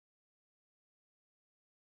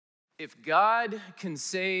If God can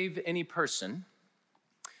save any person,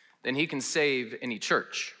 then he can save any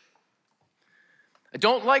church. I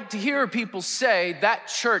don't like to hear people say that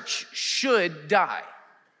church should die.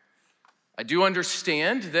 I do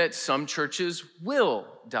understand that some churches will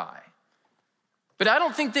die, but I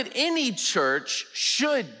don't think that any church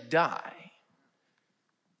should die.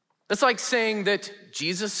 That's like saying that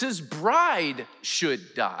Jesus' bride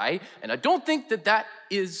should die, and I don't think that that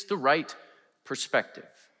is the right perspective.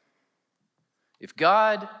 If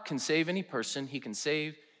God can save any person, he can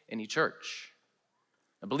save any church.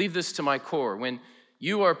 I believe this to my core. When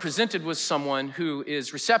you are presented with someone who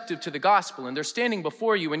is receptive to the gospel and they're standing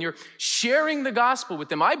before you and you're sharing the gospel with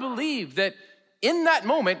them, I believe that in that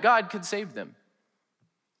moment, God could save them.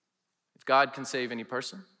 If God can save any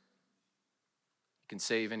person, he can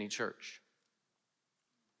save any church.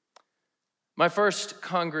 My first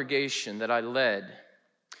congregation that I led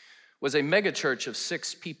was a megachurch of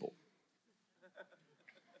 6 people.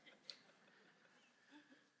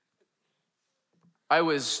 I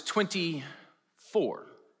was 24.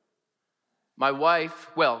 My wife,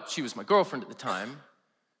 well, she was my girlfriend at the time.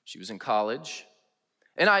 She was in college.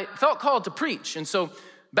 And I felt called to preach. And so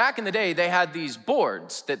back in the day, they had these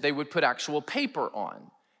boards that they would put actual paper on.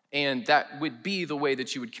 And that would be the way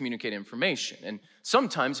that you would communicate information. And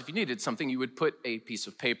sometimes if you needed something, you would put a piece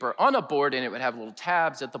of paper on a board and it would have little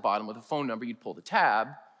tabs at the bottom with a phone number. You'd pull the tab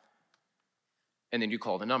and then you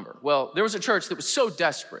call the number. Well, there was a church that was so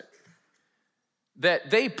desperate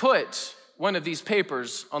that they put one of these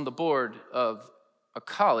papers on the board of a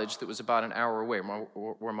college that was about an hour away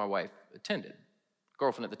where my wife attended.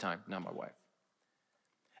 Girlfriend at the time, not my wife.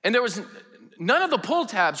 And there was, none of the pull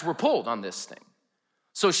tabs were pulled on this thing.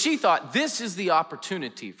 So she thought, this is the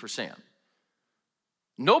opportunity for Sam.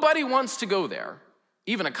 Nobody wants to go there.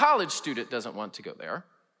 Even a college student doesn't want to go there.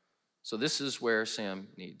 So this is where Sam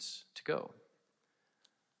needs to go.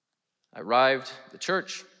 I arrived at the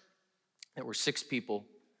church. There were 6 people.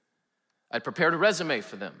 I'd prepared a resume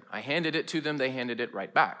for them. I handed it to them. They handed it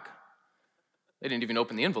right back. They didn't even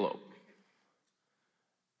open the envelope.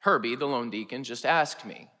 Herbie, the lone deacon, just asked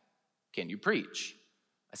me, "Can you preach?"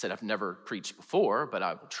 I said, "I've never preached before, but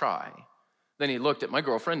I will try." Then he looked at my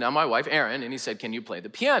girlfriend, now my wife, Erin, and he said, "Can you play the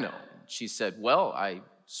piano?" She said, "Well, I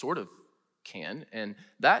sort of can." And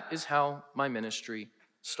that is how my ministry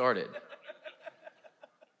started.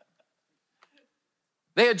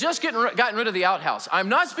 They had just gotten rid of the outhouse. I'm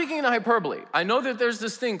not speaking in hyperbole. I know that there's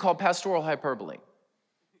this thing called pastoral hyperbole.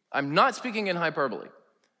 I'm not speaking in hyperbole.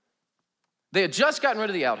 They had just gotten rid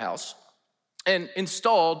of the outhouse and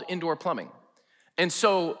installed indoor plumbing. And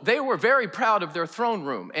so they were very proud of their throne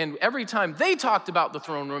room. And every time they talked about the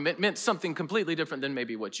throne room, it meant something completely different than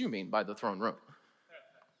maybe what you mean by the throne room.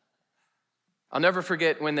 I'll never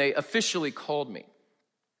forget when they officially called me.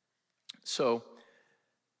 So,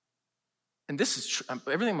 and this is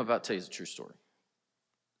everything I'm about to tell you is a true story.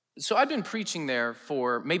 So I'd been preaching there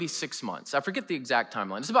for maybe 6 months. I forget the exact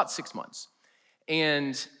timeline. It's about 6 months.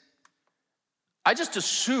 And I just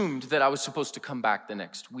assumed that I was supposed to come back the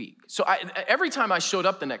next week. So every time I showed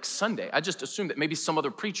up the next Sunday, I just assumed that maybe some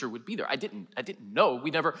other preacher would be there. I didn't know.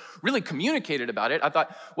 We never really communicated about it. I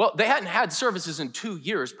thought, well, they hadn't had services in 2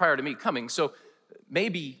 years prior to me coming, so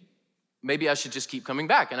maybe I should just keep coming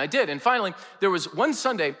back. And I did. And finally, there was one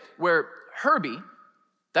Sunday where Herbie,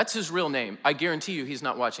 that's his real name. I guarantee you he's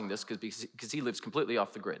not watching this because he lives completely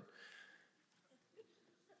off the grid.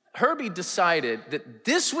 Herbie decided that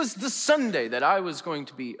this was the Sunday that I was going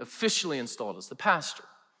to be officially installed as the pastor.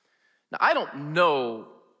 Now, I don't know,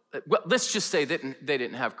 well, let's just say that they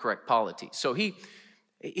didn't have correct polity. So he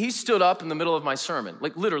stood up in the middle of my sermon,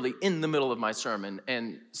 like literally in the middle of my sermon,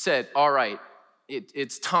 and said, "All right,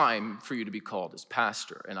 it's time for you to be called as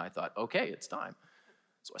pastor." And I thought, okay, it's time.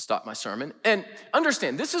 So I stopped my sermon. And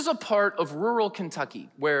understand, this is a part of rural Kentucky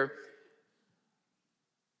where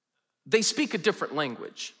they speak a different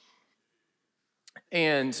language.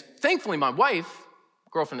 And thankfully, my wife,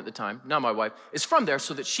 girlfriend at the time, now my wife, is from there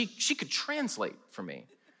so that she could translate for me.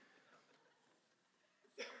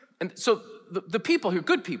 And so the people here are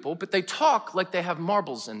good people, but they talk like they have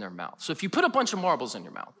marbles in their mouth. So if you put a bunch of marbles in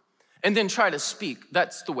your mouth and then try to speak,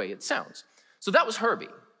 that's the way it sounds. So that was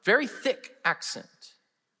Herbie, very thick accent.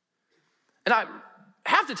 And I,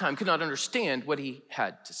 half the time, could not understand what he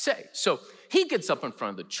had to say. So he gets up in front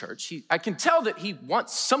of the church. I can tell that he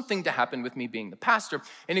wants something to happen with me being the pastor.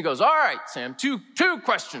 And he goes, "All right, Sam, two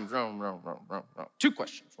questions. Two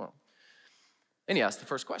questions. And he asked the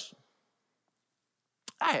first question.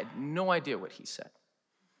 I had no idea what he said.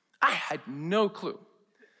 I had no clue.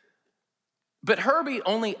 But Herbie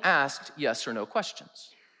only asked yes or no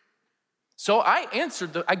questions. So I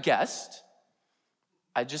answered, I guessed.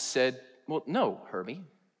 I just said, well, no, Herbie.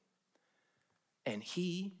 And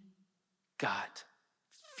he got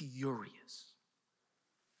furious.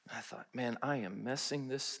 I thought, man, I am messing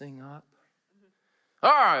this thing up. All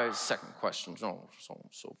right, second question, so on and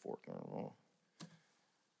so forth.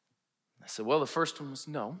 I said, well, the first one was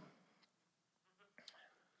no.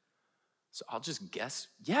 So I'll just guess,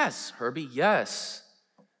 yes, Herbie, yes.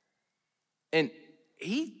 And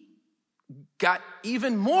he got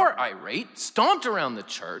even more irate, stomped around the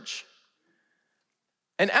church.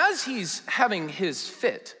 And as he's having his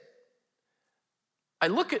fit, I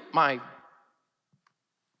look at my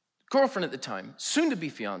girlfriend at the time, soon to be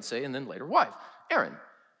fiance, and then later wife, Erin.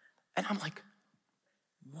 And I'm like,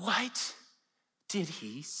 what did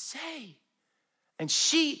he say? And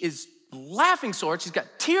she is laughing so hard, she's got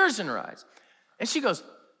tears in her eyes. And she goes,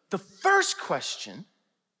 the first question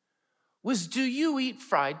was, do you eat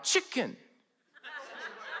fried chicken?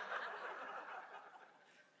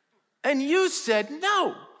 And you said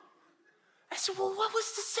no. I said, well, what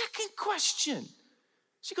was the second question?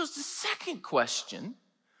 She goes, the second question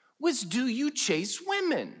was, do you chase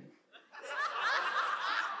women?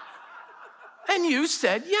 And you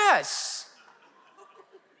said yes.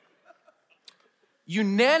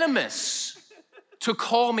 Unanimous to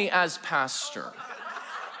call me as pastor.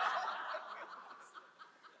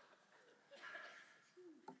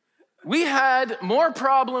 We had more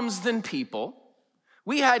problems than people.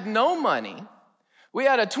 We had no money. We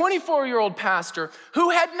had a 24-year-old pastor who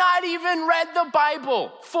had not even read the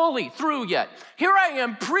Bible fully through yet. Here I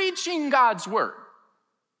am preaching God's word.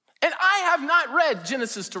 And I have not read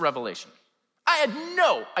Genesis to Revelation. I had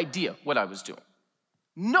no idea what I was doing.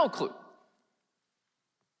 No clue.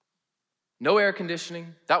 No air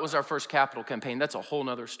conditioning. That was our first capital campaign. That's a whole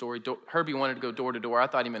nother story. Herbie wanted to go door to door. I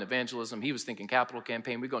thought he meant evangelism. He was thinking capital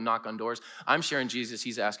campaign. We go knock on doors. I'm sharing Jesus.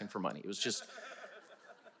 He's asking for money. It was just...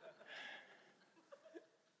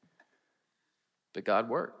 But God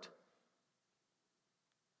worked.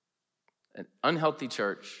 An unhealthy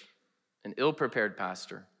church, an ill-prepared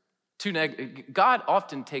pastor. God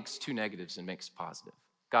often takes two negatives and makes positive.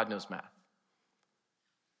 God knows math.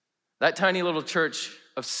 That tiny little church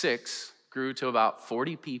of 6 grew to about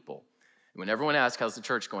 40 people. And when everyone asked, how's the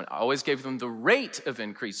church going? I always gave them the rate of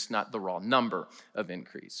increase, not the raw number of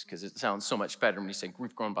increase, because it sounds so much better when you say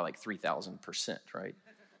we've grown by like 3,000%, right?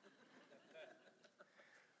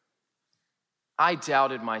 I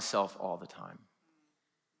doubted myself all the time.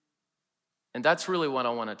 And that's really what I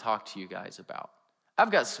want to talk to you guys about. I've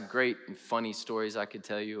got some great and funny stories I could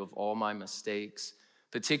tell you of all my mistakes,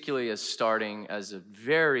 particularly as starting as a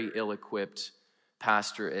very ill-equipped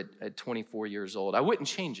pastor at 24 years old. I wouldn't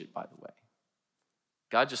change it, by the way.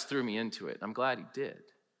 God just threw me into it. I'm glad he did.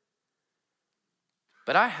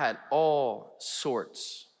 But I had all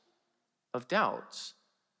sorts of doubts.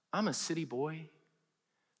 I'm a city boy.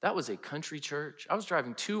 That was a country church. I was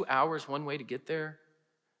driving 2 hours one way to get there.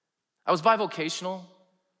 I was bivocational.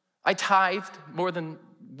 I tithed more than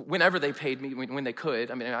whenever they paid me, when they could.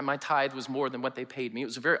 I mean, my tithe was more than what they paid me. It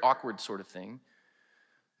was a very awkward sort of thing.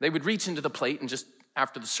 They would reach into the plate and just,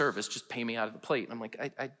 after the service, just pay me out of the plate. I'm like,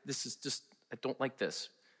 I don't like this.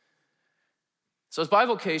 So I was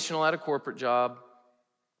bivocational, I had a corporate job.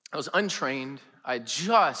 I was untrained. I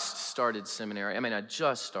just started seminary. I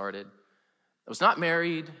just started. I was not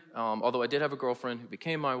married, although I did have a girlfriend who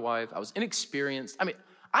became my wife. I was inexperienced.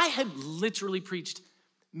 I had literally preached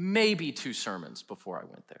maybe 2 sermons before I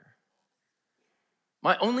went there.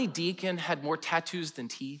 My only deacon had more tattoos than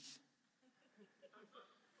teeth.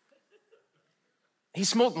 He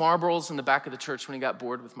smoked Marlboros in the back of the church when he got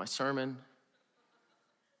bored with my sermon.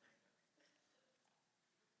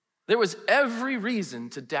 There was every reason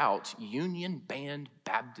to doubt Union Band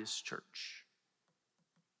Baptist Church.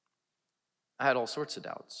 I had all sorts of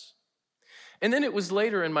doubts. And then it was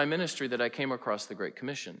later in my ministry that I came across the Great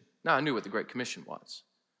Commission. Now, I knew what the Great Commission was.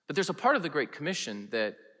 But there's a part of the Great Commission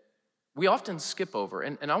that we often skip over,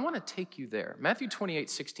 and I want to take you there. Matthew 28,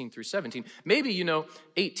 16 through 17. Maybe you know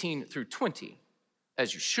 18 through 20,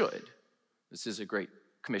 as you should. This is a Great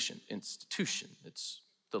Commission institution. It's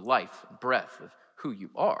the life and breath of who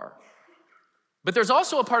you are. But there's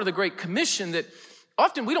also a part of the Great Commission that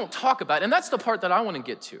often we don't talk about, and that's the part that I want to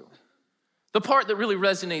get to. The part that really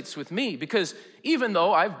resonates with me, because even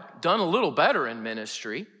though I've done a little better in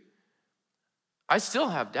ministry, I still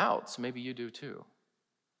have doubts. Maybe you do too.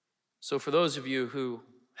 So for those of you who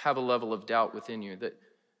have a level of doubt within you, that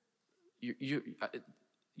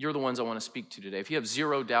you're the ones I want to speak to today. If you have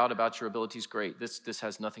zero doubt about your abilities, great. This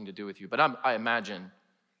has nothing to do with you. But I imagine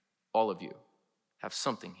all of you have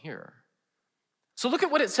something here. So look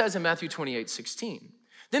at what it says in Matthew 28:16.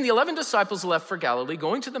 Then the 11 disciples left for Galilee,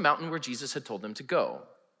 going to the mountain where Jesus had told them to go.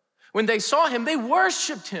 When they saw him, they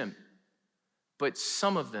worshiped him, but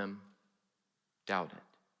some of them doubted.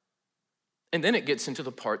 And then it gets into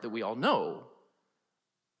the part that we all know,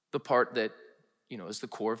 the part that, is the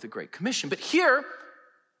core of the Great Commission. But here,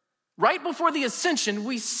 right before the ascension,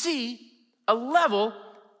 we see a level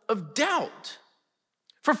of doubt.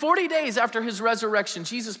 For 40 days after his resurrection,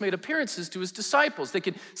 Jesus made appearances to his disciples. They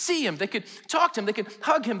could see him, they could talk to him, they could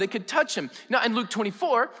hug him, they could touch him. Now in Luke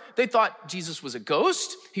 24, they thought Jesus was a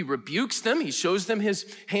ghost. He rebukes them, he shows them his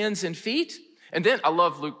hands and feet. And then I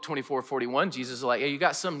love Luke 24:41. Jesus is like, hey, you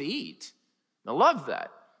got something to eat. I love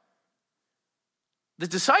that. The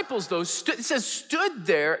disciples, though, stood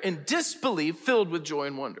there in disbelief, filled with joy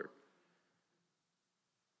and wonder.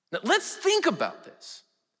 Now, let's think about this.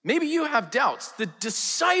 Maybe you have doubts. The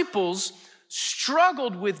disciples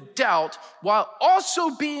struggled with doubt while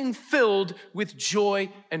also being filled with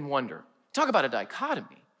joy and wonder. Talk about a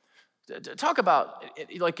dichotomy. Talk about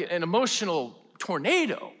like an emotional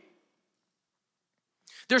tornado.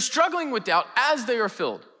 They're struggling with doubt as they are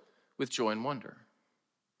filled with joy and wonder.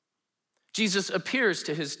 Jesus appears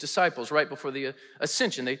to his disciples right before the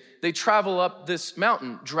ascension. They travel up this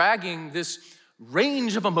mountain, dragging this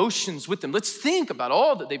range of emotions with them. Let's think about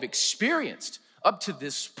all that they've experienced up to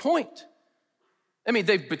this point. I mean,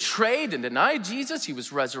 they've betrayed and denied Jesus. He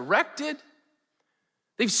was resurrected.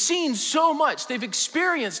 They've seen so much. They've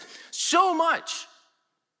experienced so much.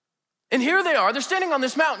 And here they are. They're standing on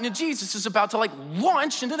this mountain, and Jesus is about to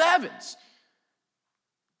launch into the heavens.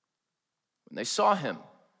 When they saw him,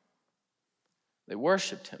 they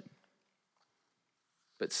worshiped him,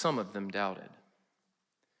 but some of them doubted.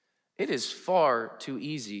 It is far too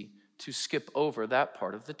easy to skip over that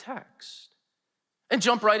part of the text and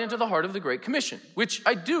jump right into the heart of the Great Commission, which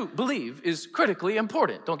I do believe is critically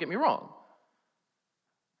important. Don't get me wrong.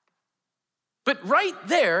 But right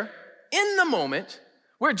there, in the moment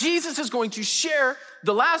where Jesus is going to share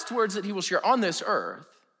the last words that he will share on this earth,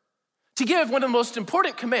 to give one of the most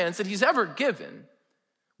important commands that he's ever given,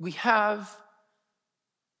 we have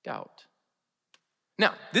doubt.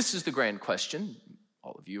 Now, this is the grand question.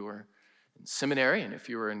 All of you are in seminary, and if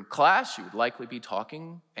you were in class, you would likely be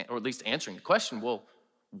talking, or at least answering the question, well,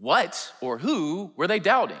 what or who were they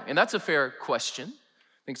doubting? And that's a fair question.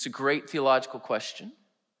 I think it's a great theological question.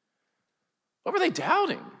 What were they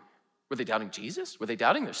doubting? Were they doubting Jesus? Were they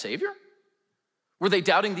doubting their Savior? Were they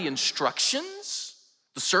doubting the instructions,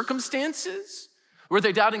 the circumstances? Were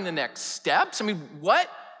they doubting the next steps? I mean, what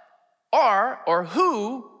are or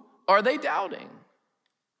who are they doubting?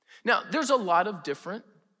 Now, there's a lot of different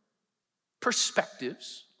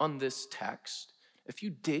perspectives on this text. If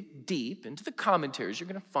you dig deep into the commentaries, you're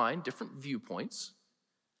going to find different viewpoints.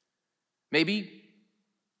 Maybe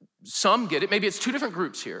some get it. Maybe it's two different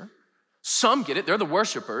groups here. Some get it. They're the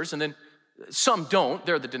worshipers, and then some don't.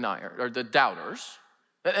 They're the denier or the doubters.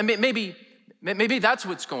 And maybe that's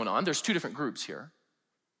what's going on. There's two different groups here.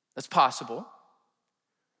 That's possible.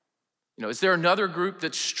 Is there another group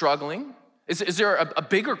that's struggling? Is there a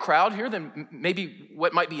bigger crowd here than maybe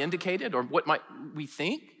what might be indicated or what might we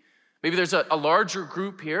think? Maybe there's a larger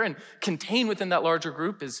group here, and contained within that larger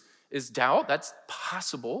group is doubt. That's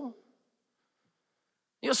possible.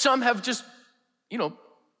 Some have just,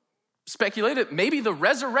 speculated maybe the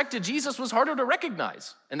resurrected Jesus was harder to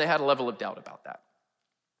recognize, and they had a level of doubt about that.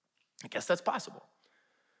 I guess that's possible.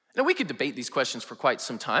 Now, we could debate these questions for quite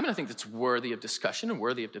some time, and I think that's worthy of discussion and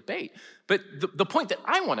worthy of debate. But the point that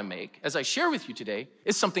I want to make, as I share with you today,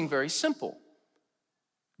 is something very simple.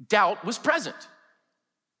 Doubt was present.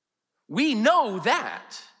 We know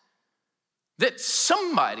that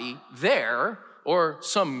somebody there or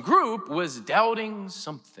some group was doubting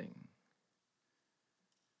something.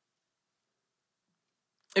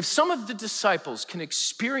 If some of the disciples can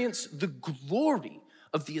experience the glory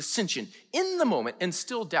of the ascension in the moment and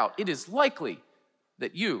still doubt, it is likely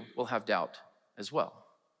that you will have doubt as well,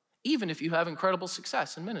 even if you have incredible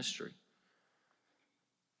success in ministry.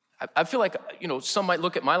 I feel like, some might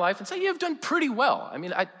look at my life and say, you've done pretty well. I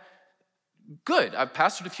mean, good. I've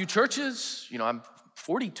pastored a few churches. I'm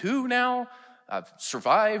 42 now. I've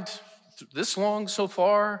survived this long so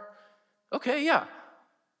far. Okay, yeah.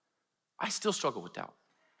 I still struggle with doubt.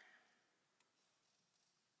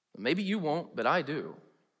 Maybe you won't, but I do.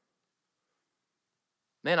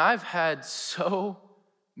 Man, I've had so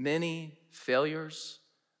many failures.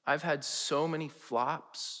 I've had so many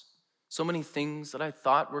flops, so many things that I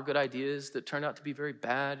thought were good ideas that turned out to be very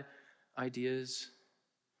bad ideas.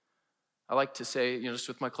 I like to say, just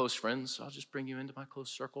with my close friends, I'll just bring you into my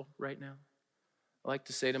close circle right now. I like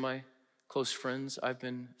to say to my close friends, I've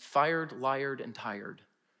been fired, liared, and tired.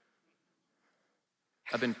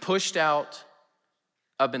 I've been pushed out,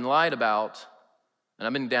 I've been lied about, and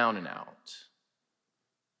I've been down and out.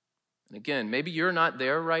 And again, maybe you're not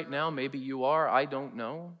there right now, maybe you are, I don't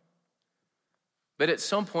know. But at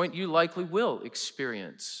some point, you likely will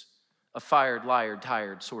experience a fired, liared,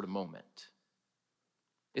 tired sort of moment.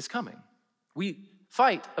 It's coming. We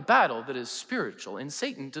fight a battle that is spiritual, and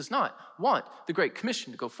Satan does not want the Great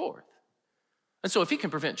Commission to go forth. And so if he can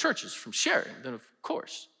prevent churches from sharing, then of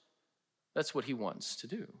course, that's what he wants to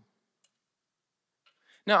do.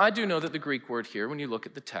 Now, I do know that the Greek word here, when you look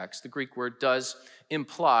at the text, the Greek word does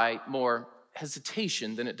imply more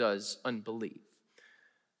hesitation than it does unbelief.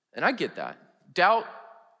 And I get that. Doubt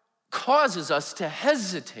causes us to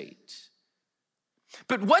hesitate.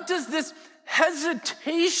 But what does this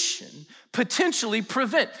hesitation potentially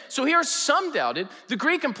prevent? So here some doubted. The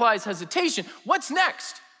Greek implies hesitation. What's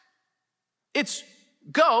next? It's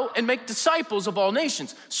go and make disciples of all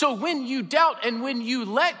nations. So when you doubt and when you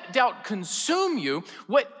let doubt consume you,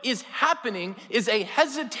 what is happening is a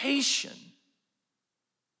hesitation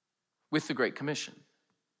with the Great Commission.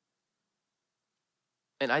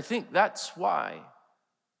 And I think that's why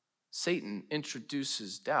Satan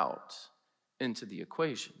introduces doubt into the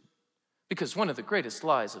equation. Because one of the greatest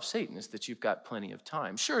lies of Satan is that you've got plenty of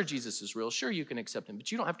time. Sure, Jesus is real. Sure, you can accept him,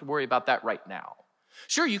 but you don't have to worry about that right now.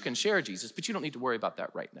 Sure, you can share Jesus, but you don't need to worry about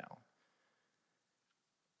that right now.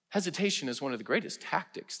 Hesitation is one of the greatest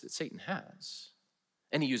tactics that Satan has.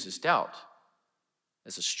 And he uses doubt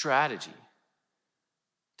as a strategy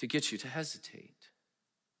to get you to hesitate.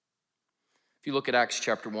 If you look at Acts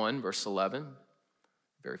chapter 1, verse 11,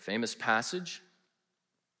 very famous passage,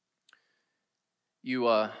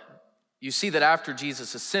 you see that after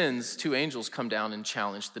Jesus ascends, two angels come down and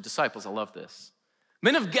challenge the disciples. I love this.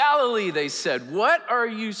 Men of Galilee, they said, what are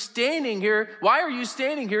you standing here? Why are you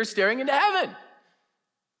standing here staring into heaven?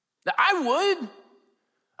 Now, I would.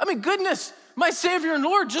 I mean, goodness, my Savior and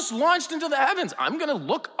Lord just launched into the heavens. I'm going to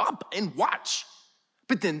look up and watch.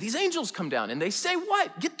 But then these angels come down and they say,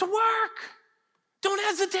 what? Get to work. Don't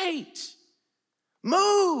hesitate.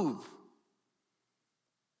 Move.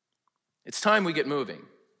 It's time we get moving.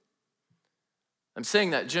 I'm saying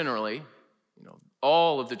that generally,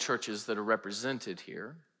 all of the churches that are represented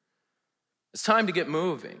here. It's time to get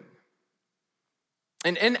moving.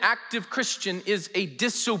 An inactive Christian is a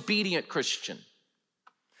disobedient Christian.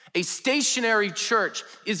 A stationary church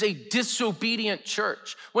is a disobedient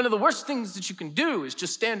church. One of the worst things that you can do is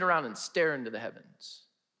just stand around and stare into the heavens.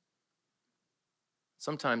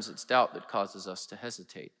 Sometimes it's doubt that causes us to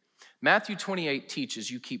hesitate. Matthew 28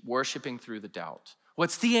 teaches you keep worshiping through the doubt.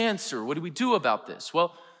 What's the answer? What do we do about this?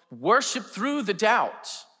 Well, worship through the doubt.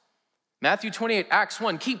 Matthew 28, Acts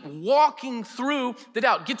 1, keep walking through the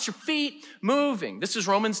doubt. Get your feet moving. This is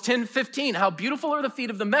Romans 10:15. How beautiful are the feet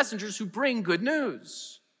of the messengers who bring good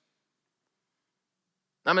news.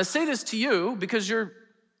 I'm going to say this to you because you're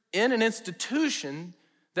in an institution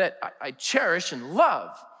that I cherish and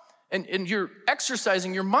love. And you're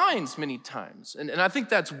exercising your minds many times. And I think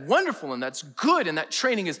that's wonderful and that's good and that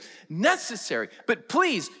training is necessary. But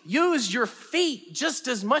please use your feet just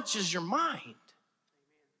as much as your mind.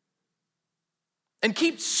 And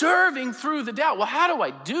keep serving through the doubt. Well, how do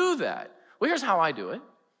I do that? Well, here's how I do it.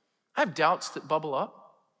 I have doubts that bubble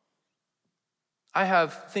up. I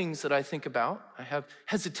have things that I think about. I have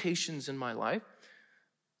hesitations in my life.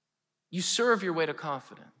 You serve your way to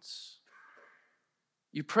confidence.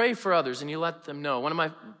 You pray for others and you let them know. One of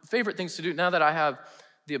my favorite things to do now that I have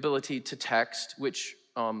the ability to text, which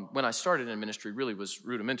when I started in ministry really was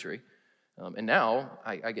rudimentary. And now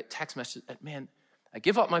I get text messages. Man, I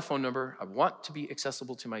give up my phone number. I want to be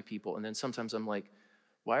accessible to my people. And then sometimes I'm like,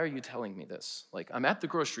 why are you telling me this? Like, I'm at the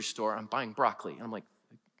grocery store. I'm buying broccoli. And I'm like,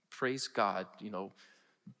 praise God,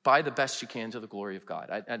 buy the best you can to the glory of God.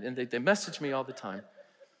 And they message me all the time.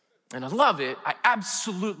 And I love it. I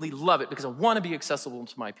absolutely love it because I want to be accessible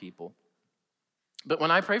to my people. But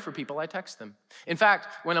when I pray for people, I text them. In fact,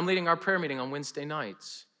 when I'm leading our prayer meeting on Wednesday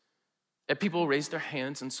nights, and people raise their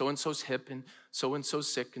hands and so-and-so's hip and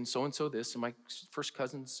so-and-so's sick and so-and-so this and my first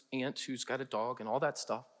cousin's aunt who's got a dog and all that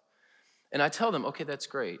stuff. And I tell them, okay, that's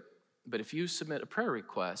great. But if you submit a prayer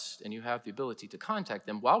request and you have the ability to contact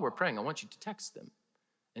them while we're praying, I want you to text them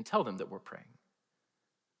and tell them that we're praying.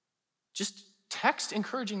 Just text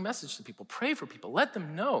encouraging message to people. Pray for people. Let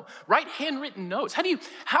them know. Write handwritten notes.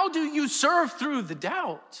 How do you serve through the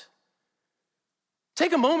doubt?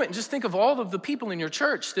 Take a moment and just think of all of the people in your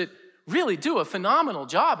church that really do a phenomenal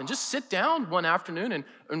job and just sit down one afternoon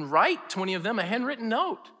and write 20 of them a handwritten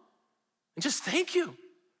note. And just thank you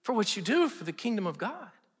for what you do for the kingdom of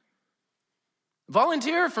God.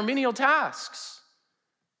 Volunteer for menial tasks.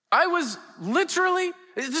 I was literally,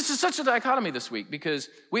 this is such a dichotomy this week because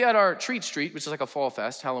we had our treat street, which is like a fall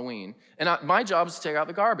fest, Halloween, and my job is to take out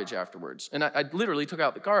the garbage afterwards. And I literally took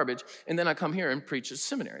out the garbage, and then I come here and preach at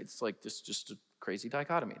seminary. It's like this, just a crazy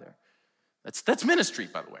dichotomy there. That's ministry,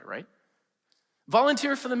 by the way, right?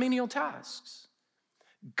 Volunteer for the menial tasks.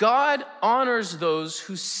 God honors those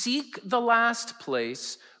who seek the last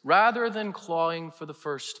place rather than clawing for the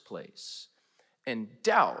first place. And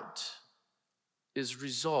doubt is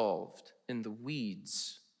resolved in the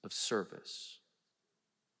weeds of service.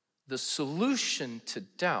 The solution to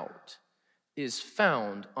doubt is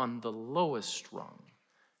found on the lowest rung,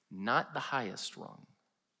 not the highest rung.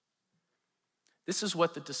 This is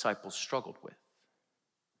what the disciples struggled with.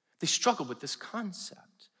 They struggled with this concept.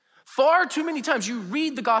 Far too many times, you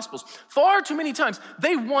read the Gospels, far too many times,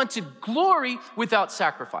 they wanted glory without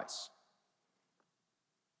sacrifice.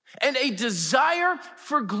 And a desire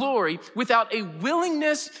for glory without a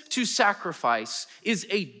willingness to sacrifice is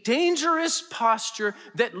a dangerous posture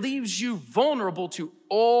that leaves you vulnerable to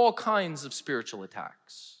all kinds of spiritual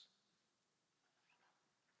attacks.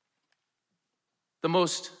 The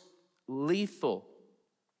most lethal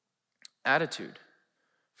attitude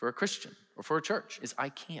for a Christian or for a church is I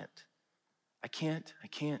can't.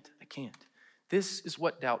 This is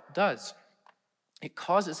what doubt does. It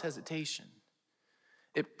causes hesitation.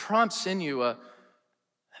 It prompts in you a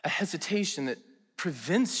hesitation that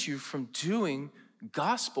prevents you from doing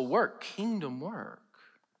gospel work, kingdom work.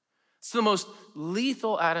 It's the most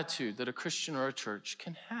lethal attitude that a Christian or a church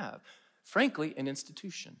can have. Frankly, an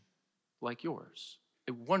institution like yours,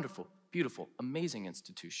 a wonderful, beautiful, amazing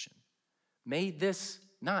institution. May this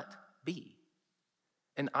not be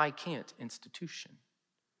an I can't institution.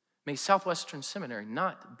 May Southwestern Seminary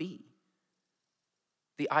not be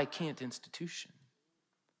the I can't institution.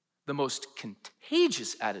 The most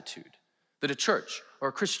contagious attitude that a church or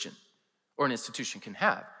a Christian or an institution can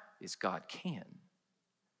have is God can.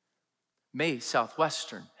 May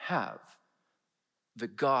Southwestern have the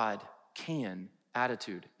God can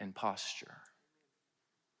attitude and posture.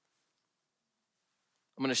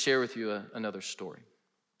 I'm going to share with you another story.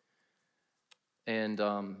 And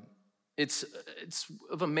it's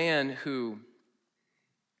of a man who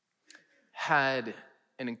had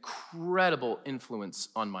an incredible influence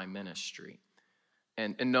on my ministry.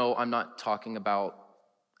 And no, I'm not talking about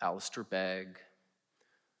Alistair Begg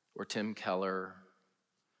or Tim Keller,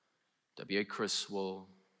 W.A. Criswell,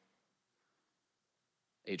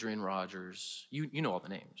 Adrian Rogers. You know all the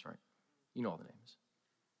names, right? You know all the names.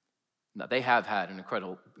 Now, they have had an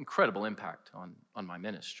incredible impact on my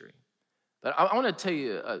ministry. But I want to tell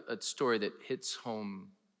you a story that hits home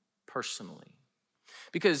personally.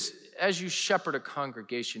 Because as you shepherd a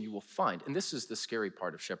congregation, you will find, and this is the scary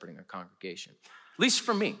part of shepherding a congregation, at least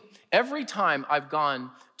for me, every time I've gone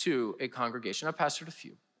to a congregation, I've pastored a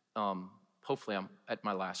few. Hopefully I'm at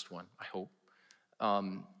my last one, I hope.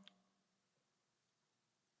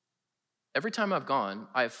 Every time I've gone,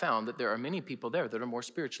 I have found that there are many people there that are more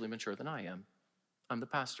spiritually mature than I am. I'm the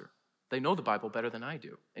pastor. They know the Bible better than I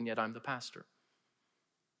do, and yet I'm the pastor.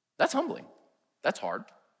 That's humbling. That's hard.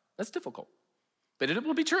 That's difficult. But it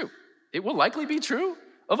will be true. It will likely be true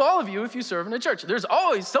of all of you if you serve in a church. There's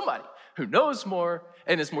always somebody who knows more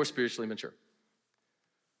and is more spiritually mature.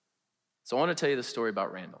 So I want to tell you the story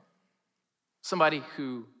about Randall. Somebody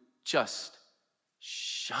who just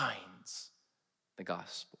shines the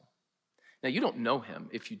gospel. Now, you don't know him.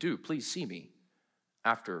 If you do, please see me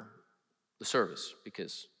after the service,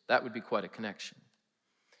 because that would be quite a connection.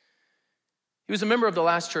 He was a member of the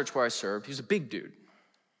last church where I served. He was a big dude.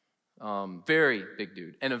 Very big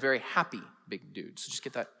dude, and a very happy big dude. So just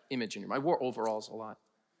get that image in your mind. I wore overalls a lot,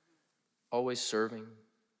 always serving,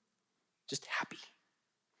 just happy.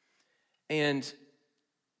 And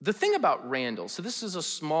the thing about Randall, so this is a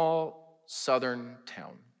small southern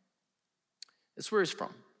town. That's where he's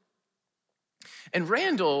from. And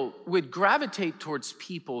Randall would gravitate towards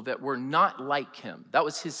people that were not like him. That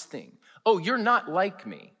was his thing. Oh, you're not like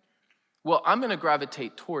me. Well, I'm going to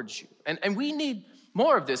gravitate towards you. And we need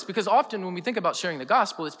more of this, because often when we think about sharing the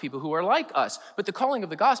gospel, it's people who are like us. But the calling of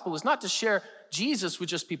the gospel is not to share Jesus with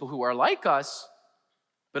just people who are like us,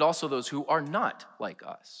 but also those who are not like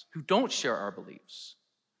us, who don't share our beliefs,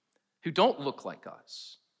 who don't look like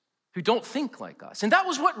us, who don't think like us. And that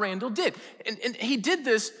was what Randall did. And he did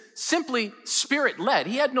this simply spirit-led.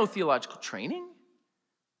 He had no theological training.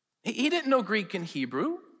 He didn't know Greek and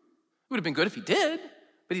Hebrew. It would have been good if he did,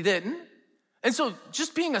 but he didn't. And so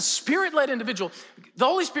just being a spirit-led individual, the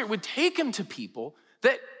Holy Spirit would take him to people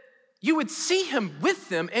that you would see him with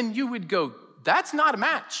them and you would go, that's not a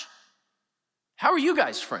match. How are you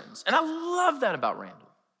guys friends? And I love that about Randall.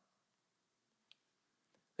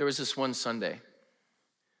 There was this one Sunday.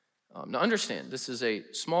 Now understand, this is a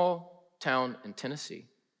small town in Tennessee,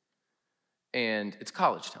 and it's a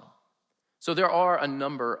college town. So there are a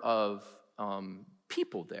number of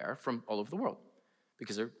people there from all over the world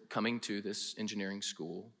because they're coming to this engineering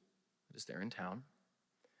school that is there in town.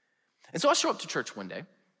 And so I show up to church one day,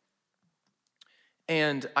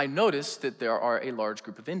 and I notice that there are a large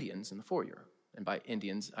group of Indians in the foyer. And by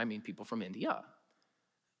Indians, I mean people from India.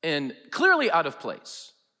 And clearly out of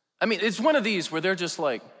place. I mean, it's one of these where they're just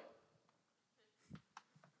like,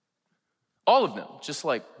 all of them, just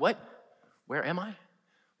like, what? Where am I?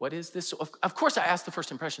 What is this? So of course, I asked the first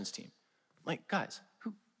impressions team, like, guys,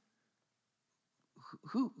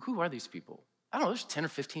 who are these people? I don't know, there's 10 or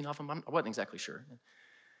 15 of them. I wasn't exactly sure. And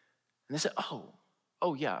they said,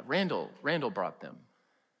 oh yeah, Randall brought them.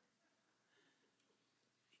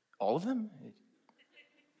 All of them?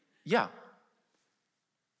 Yeah.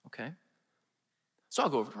 Okay. So I'll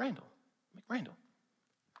go over to Randall. I'm like, Randall,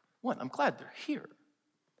 one, I'm glad they're here.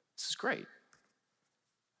 This is great.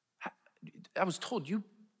 I was told you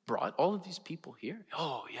brought all of these people here?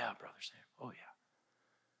 Oh, yeah, Brother Sam. Oh, yeah.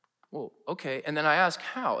 Well, okay. And then I asked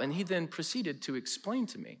how, and he then proceeded to explain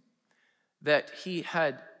to me that he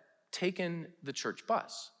had taken the church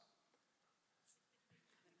bus.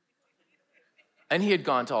 And he had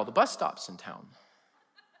gone to all the bus stops in town.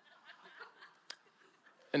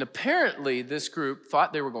 And apparently this group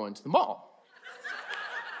thought they were going to the mall.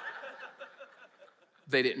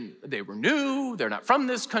 They were new, they're not from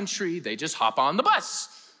this country, they just hop on the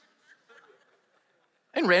bus.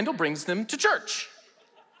 And Randall brings them to church.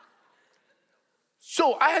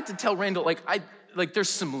 So I had to tell Randall, there's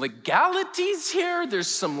some legalities here, there's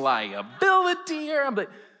some liability here, but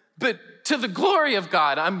to the glory of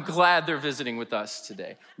God, I'm glad they're visiting with us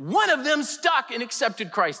today. One of them stuck and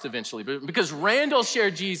accepted Christ eventually, because Randall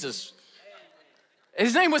shared Jesus.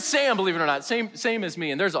 His name was Sam, believe it or not, same as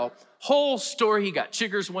me. And there's a whole story. He got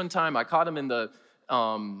chiggers one time. I caught him in the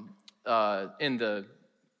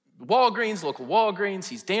Walgreens, local Walgreens.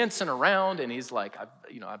 He's dancing around, and he's like,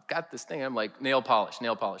 I've got this thing. I'm like, nail polish,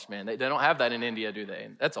 man. They don't have that in India, do they?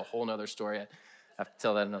 And that's a whole nother story. I have to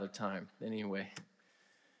tell that another time. Anyway.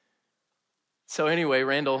 So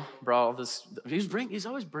Randall brought all this. He's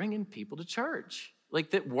always bringing people to church,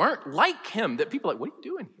 like that weren't like him, that people are like, what are you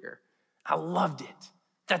doing here? I loved it.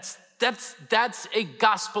 That's a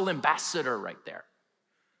gospel ambassador right there.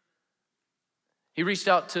 He reached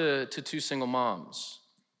out to two single moms,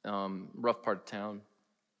 rough part of town.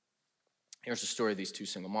 Here's the story of these two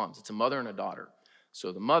single moms. It's a mother and a daughter.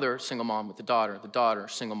 So the mother, single mom with the daughter,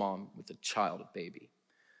 single mom with a child, a baby.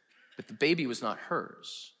 But the baby was not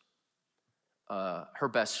hers. Her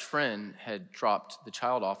best friend had dropped the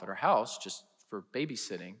child off at her house just for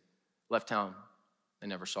babysitting, left town, and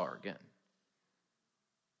never saw her again.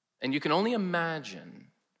 And you can only imagine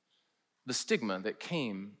the stigma that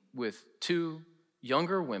came with two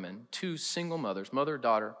younger women, two single mothers, mother,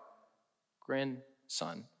 daughter,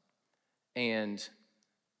 grandson, and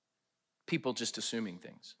people just assuming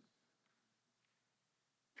things.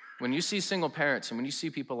 When you see single parents and when you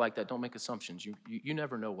see people like that, don't make assumptions. You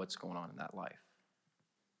never know what's going on in that life.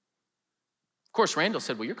 Of course, Randall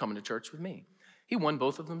said, well, you're coming to church with me. He won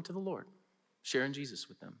both of them to the Lord, sharing Jesus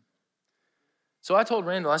with them. So I told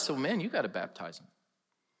Randall, I said, well, man, you got to baptize him.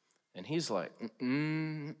 And he's like,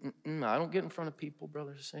 I don't get in front of people,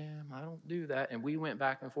 Brother Sam. I don't do that. And we went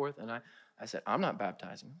back and forth, and I said, I'm not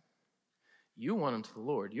baptizing him. You want him to the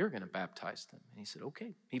Lord. You're going to baptize them. And he said,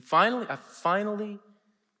 okay. I finally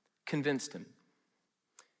convinced him.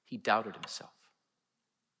 He doubted himself.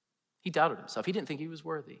 He didn't think he was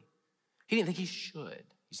worthy. He didn't think he should.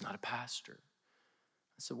 He's not a pastor.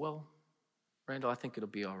 I said, well, Randall, I think it'll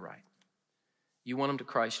be all right. You want him to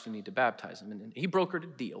Christ, you need to baptize him. And he brokered a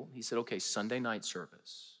deal. He said, okay, Sunday night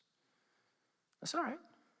service. I said, all right.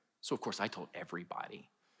 So, of course, I told everybody.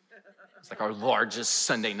 It's like our largest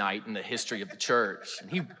Sunday night in the history of the church.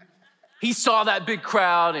 And he saw that big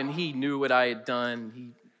crowd, and he knew what I had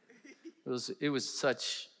done. It was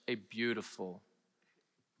such a beautiful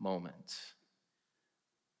moment.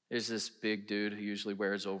 There's this big dude who usually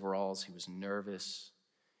wears overalls. He was nervous.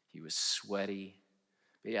 He was sweaty.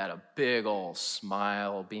 He had a big old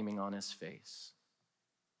smile beaming on his face.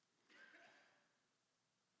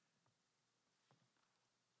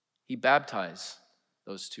 He baptized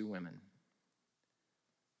those two women.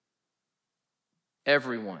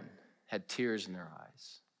 Everyone had tears in their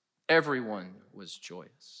eyes. Everyone was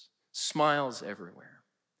joyous. Smiles everywhere.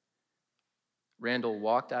 Randall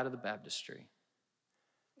walked out of the baptistry,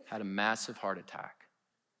 had a massive heart attack,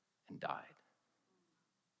 and died.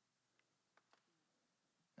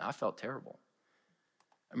 And I felt terrible.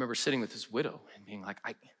 I remember sitting with his widow and being like,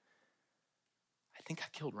 I think I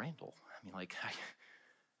killed Randall. I mean, like,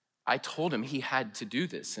 I told him he had to do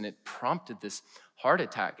this, and it prompted this heart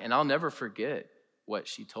attack. And I'll never forget what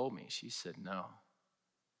she told me. She said, no,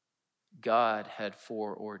 God had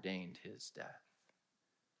foreordained his death.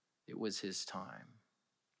 It was his time.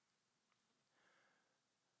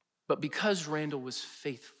 But because Randall was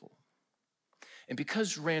faithful, and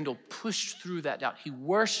because Randall pushed through that doubt, he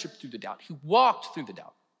worshiped through the doubt, he walked through the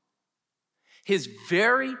doubt, his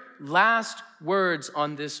very last words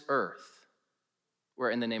on this earth were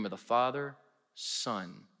in the name of the Father,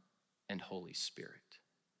 Son, and Holy Spirit.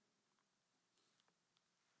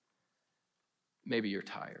 Maybe you're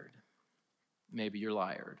tired. Maybe you're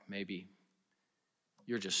liard. Maybe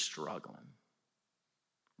you're just struggling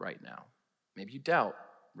right now. Maybe you doubt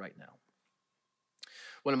right now.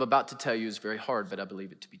 What I'm about to tell you is very hard, but I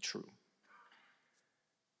believe it to be true.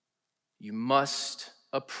 You must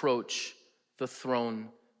approach the throne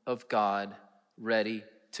of God ready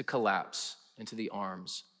to collapse into the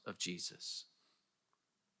arms of Jesus.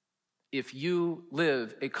 If you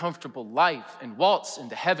live a comfortable life and waltz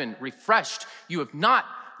into heaven refreshed, you have not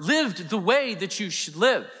lived the way that you should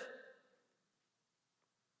live.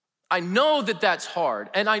 I know that that's hard,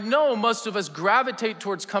 and I know most of us gravitate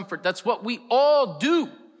towards comfort. That's what we all do.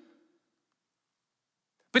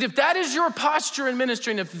 But if that is your posture in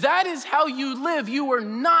ministry, and if that is how you live, you are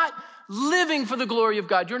not living for the glory of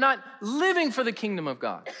God. You're not living for the kingdom of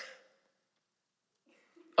God.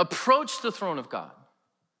 Approach the throne of God,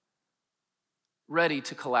 ready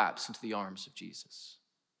to collapse into the arms of Jesus.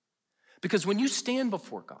 Because when you stand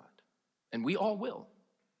before God, and we all will,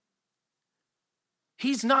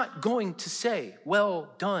 he's not going to say, well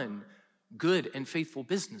done, good and faithful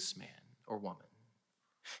businessman or woman.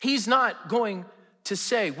 He's not going to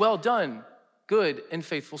say, well done, good and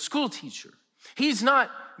faithful school teacher. He's not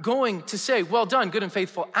going to say, well done, good and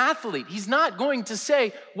faithful athlete. He's not going to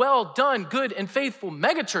say, well done, good and faithful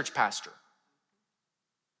megachurch pastor.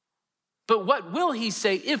 But what will he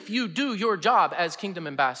say if you do your job as kingdom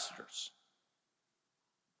ambassadors?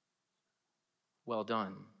 Well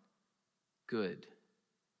done, good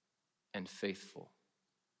and faithful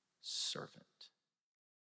servant.